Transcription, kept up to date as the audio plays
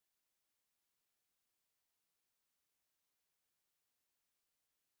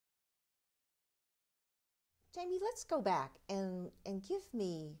Jamie, let's go back and give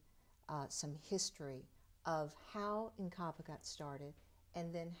me some history of how NCAABA got started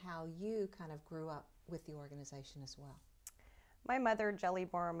and then how you kind of grew up with the organization as well. My mother, Jelly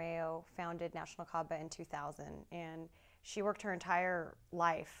Borromeo, founded National CAABA in 2000, and she worked her entire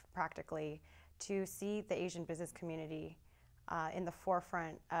life practically to see the Asian business community in the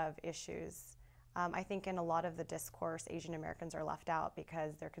forefront of issues. I think in a lot of the discourse, Asian Americans are left out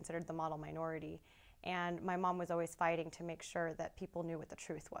because they're considered the model minority. And my mom was always fighting to make sure that people knew what the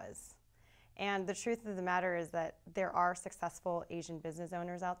truth was. And the truth of the matter is that there are successful Asian business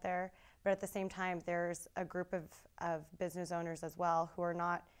owners out there, but at the same time, there's a group of business owners as well who are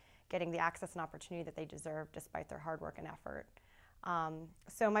not getting the access and opportunity that they deserve despite their hard work and effort.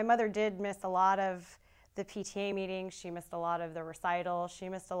 So my mother did miss a lot of the PTA meetings, she missed a lot of the recitals, she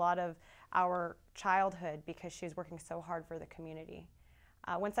missed a lot of our childhood because she was working so hard for the community.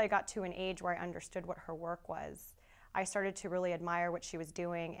 Once I got to an age where I understood what her work was, I started to really admire what she was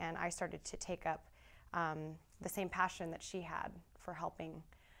doing, and I started to take up the same passion that she had for helping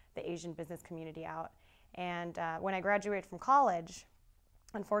the Asian business community out. And when I graduated from college,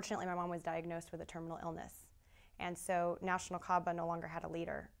 unfortunately my mom was diagnosed with a terminal illness. And so National CAABA no longer had a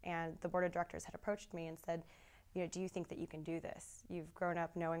leader, and the board of directors had approached me and said, do you think that you can do this? You've grown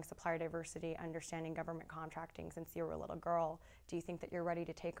up knowing supplier diversity, understanding government contracting since you were a little girl. Do you think that you're ready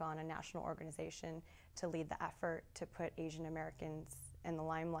to take on a national organization to lead the effort to put Asian Americans in the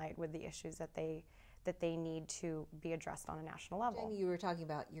limelight with the issues that they need to be addressed on a national level? Jamie, you were talking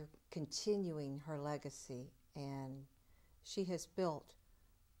about you're continuing her legacy, and she has built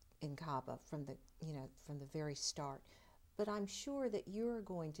NCAABA from the very start. But I'm sure that you're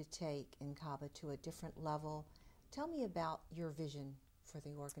going to take NCAABA to a different level. Tell me about your vision for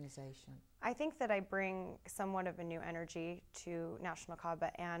the organization. I think that I bring somewhat of a new energy to National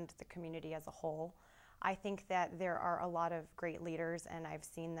CAABA and the community as a whole. I think that there are a lot of great leaders, and I've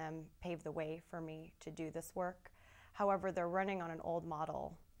seen them pave the way for me to do this work. However, they're running on an old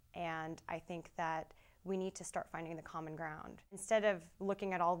model, and I think that we need to start finding the common ground. Instead of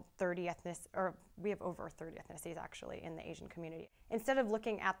looking at all 30 ethnicities, or we have over 30 ethnicities actually in the Asian community. Instead of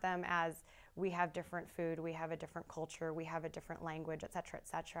looking at them as we have different food, we have a different culture, we have a different language, et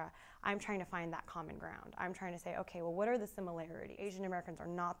cetera, I'm trying to find that common ground. I'm trying to say, okay, well, what are the similarities? Asian Americans are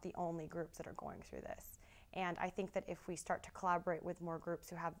not the only groups that are going through this. And I think that if we start to collaborate with more groups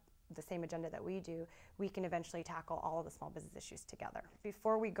who have the same agenda that we do, we can eventually tackle all of the small business issues together.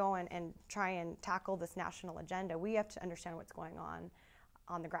 Before we go in and try and tackle this national agenda, we have to understand what's going on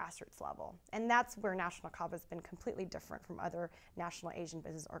the grassroots level. And that's where National CAABA has been completely different from other national Asian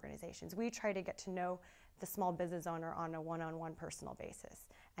business organizations. We try to get to know the small business owner on a one-on-one personal basis.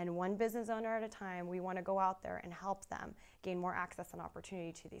 And one business owner at a time, we want to go out there and help them gain more access and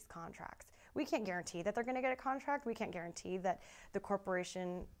opportunity to these contracts. We can't guarantee that they're going to get a contract. We can't guarantee that the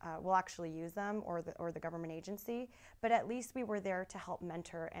corporation will actually use them or the government agency, but at least we were there to help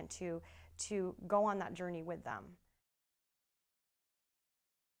mentor and to go on that journey with them.